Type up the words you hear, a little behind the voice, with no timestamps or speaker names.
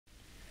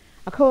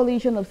A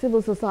coalition of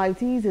civil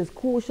societies has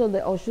cautioned the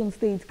Osun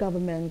State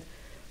government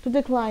to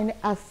decline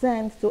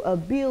assent to a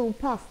bill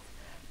passed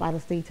by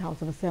the State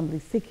House of Assembly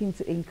seeking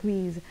to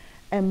increase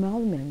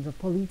emoluments of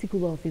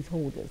political office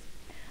holders.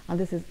 And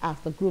this is as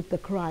the group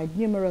decried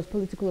numerous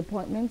political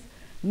appointments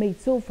made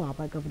so far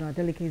by Governor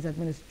Adeleke's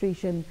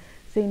administration,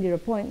 saying their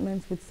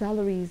appointments with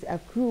salaries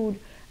accrued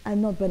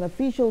and not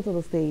beneficial to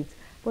the state,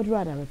 but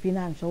rather a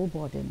financial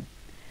burden.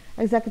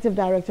 Executive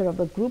Director of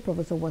the group,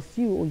 Professor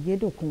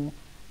Osun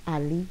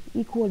Ali,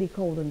 equally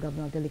called on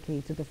Governor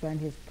Adeleke to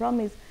defend his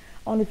promise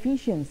on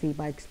efficiency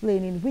by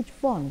explaining which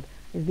fund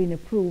is being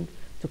approved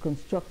to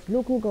construct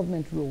local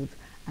government roads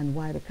and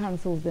why the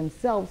councils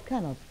themselves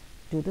cannot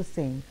do the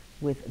same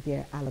with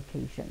their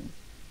allocations.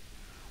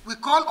 We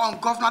call on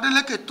Governor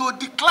Adeleke to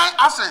decline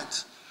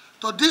assent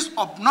to this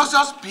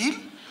obnoxious bill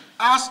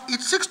as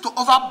it seeks to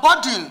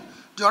overburden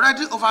the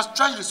already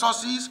overstretched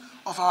resources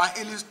of our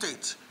ailing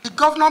state. The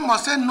governor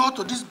must say no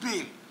to this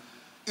bill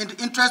in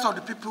the interest of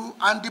the people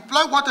and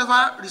deploy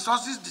whatever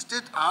resources the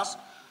state has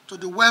to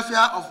the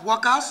welfare of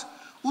workers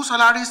whose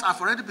salaries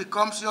have already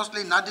become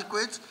seriously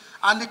inadequate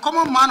and the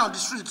common man on the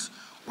streets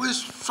who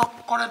is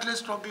currently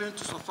struggling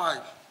to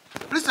survive.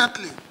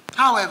 Recently,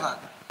 however,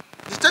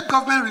 the state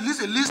government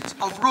released a list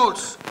of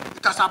roads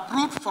it has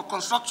approved for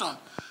construction,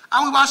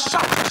 and we were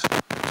shocked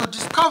to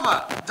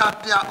discover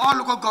that they are all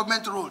local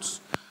government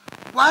roads.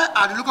 Why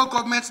are the local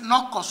governments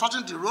not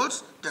constructing the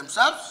roads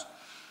themselves?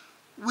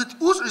 With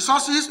whose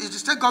resources is the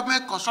state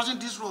government constructing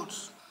these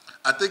roads?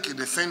 I think in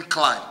the same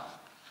climb,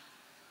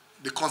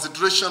 the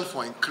consideration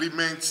for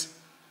increment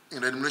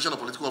in remuneration of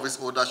political office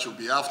holders should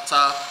be after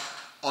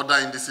other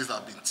indices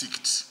have been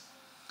ticked.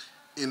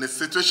 In a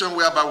situation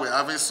whereby we're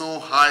having so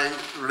high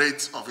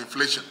rates of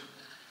inflation,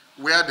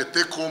 where the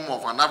take-home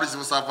of an average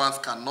civil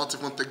servant cannot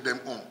even take them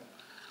home,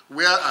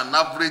 where an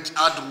average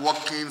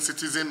hard-working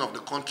citizen of the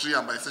country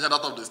and by extension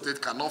that of the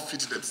state cannot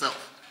feed themselves,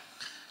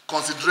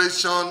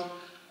 consideration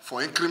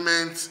for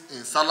increment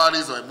in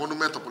salaries or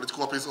emolument of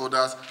political office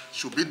holders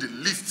should be the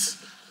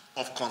least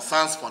of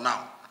concerns for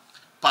now.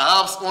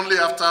 Perhaps only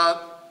after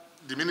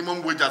the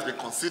minimum wage has been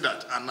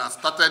considered and has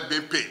started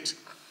being paid,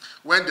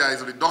 when there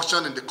is a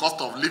reduction in the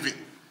cost of living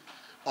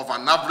of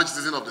an average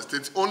citizen of the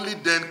state, only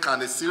then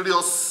can a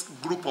serious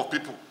group of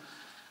people,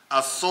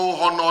 as so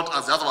honored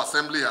as the House of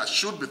Assembly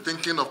should be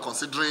thinking of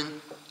considering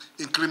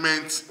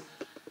increments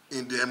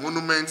in the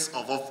emoluments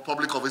of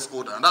public office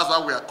holder. And that's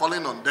why we are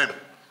calling on them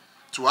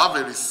to have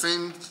a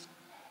rescind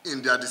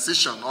in their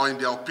decision or in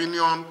their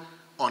opinion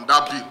on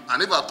that bill.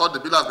 And if I thought the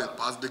bill has been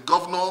passed, the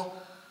governor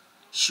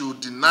should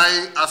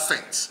deny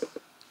assent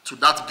to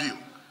that bill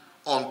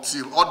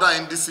until other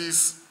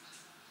indices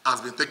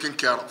has been taken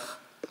care of.